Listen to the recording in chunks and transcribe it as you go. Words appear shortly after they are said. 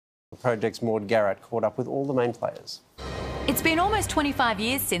The project's Maude caught up with all the main players. It's been almost 25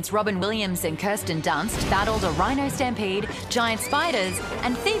 years since Robin Williams and Kirsten Dunst battled a rhino stampede, giant spiders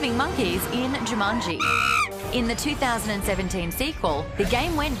and thieving monkeys in Jumanji. In the 2017 sequel, the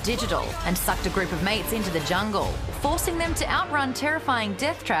game went digital and sucked a group of mates into the jungle, forcing them to outrun terrifying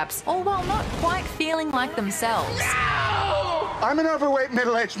death traps, all while not quite feeling like themselves. No! I'm an overweight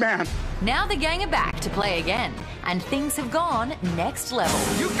middle-aged man. Now the gang are back to play again, and things have gone next level.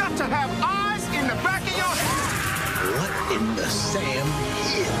 You got to have eyes in the back of your head. What in the Sam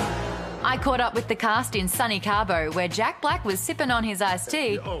here? I caught up with the cast in sunny Cabo, where Jack Black was sipping on his iced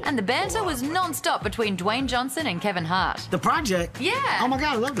tea, and the banter was non-stop between Dwayne Johnson and Kevin Hart. The project? Yeah. Oh my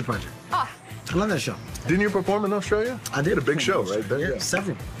God, I love the project. Oh. I love that show. Didn't you perform in Australia? I did. A big show, right? There? Yeah,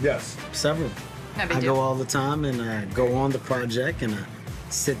 several. Yes. Several. No big I deal. go all the time and I go on the project and I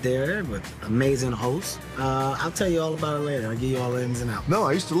sit there with amazing hosts. I'll tell you all about it later. I'll give you all the ins and outs. No,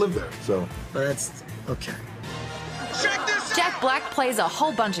 I used to live there, so. But that's okay. Jack Black plays a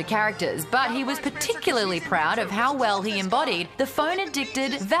whole bunch of characters, but he was particularly proud of how well he embodied the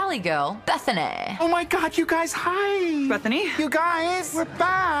phone-addicted Valley girl, Bethany. Oh my God, you guys, hi. Bethany? You guys, we're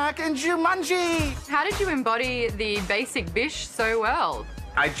back in Jumanji. How did you embody the basic bish so well?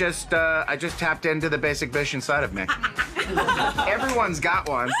 I just tapped into the basic bish inside of me. Everyone's got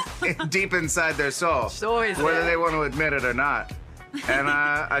one deep inside their soul, whether they want to admit it or not. And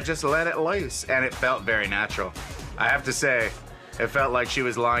I just let it loose, and it felt very natural. I have to say, it felt like she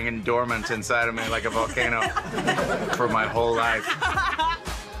was lying in dormant inside of me like a volcano for my whole life.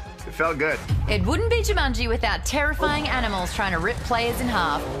 It felt good. It wouldn't be Jumanji without terrifying animals trying to rip players in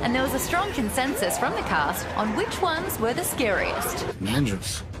half, and there was a strong consensus from the cast on which ones were the scariest.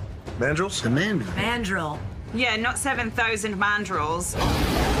 Mandrills. Mandrills? The mandrill. Mandrill. Yeah, not 7,000 mandrills.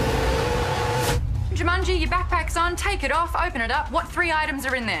 Jumanji, your backpack's on, take it off, open it up. What 3 items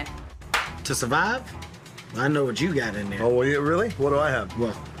are in there? To survive, I know what you got in there. Oh, well, yeah, really? What do I have?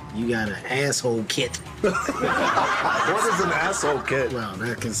 Well, you got an asshole kit. What is an asshole kit? Well,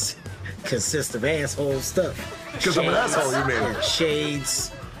 that consists of asshole stuff. Because I'm an asshole, you mean? Yeah,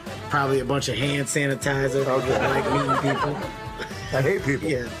 shades, probably a bunch of hand sanitizer. Okay. I like meeting people. I hate people.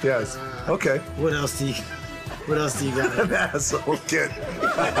 Yeah. Yes. Okay. What else do you got? An asshole kit.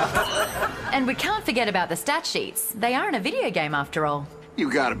 And we can't forget about the stat sheets. They are in a video game after all.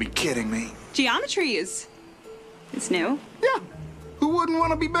 You gotta be kidding me. Geometry is new. Yeah. Who wouldn't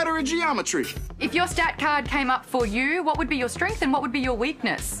want to be better at geometry? If your stat card came up for you, what would be your strength and what would be your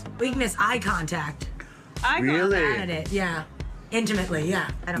weakness? Weakness, eye contact. Really? Bad at it, yeah. Intimately, yeah.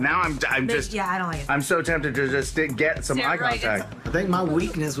 I don't Now like it. I'm just. Yeah, I don't like it. I'm so tempted to just get some eye contact. I think my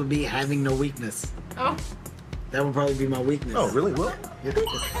weakness would be having no weakness. Oh. That would probably be my weakness. Oh, really? What?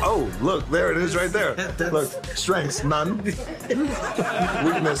 Oh, look, there it is right there. Look, strengths, none.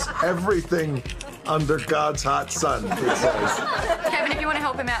 Weakness, everything under God's hot sun, it says. Kevin, if you want to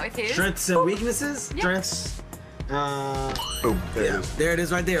help him out with his. Strengths and weaknesses? Strengths. Boom, there it is. There it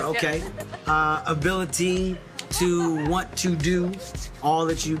is right there, okay. Ability to want to do all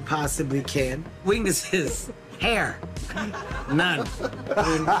that you possibly can. Weaknesses, hair. None.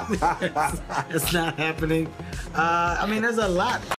 I mean, it's not happening. I mean, there's a lot.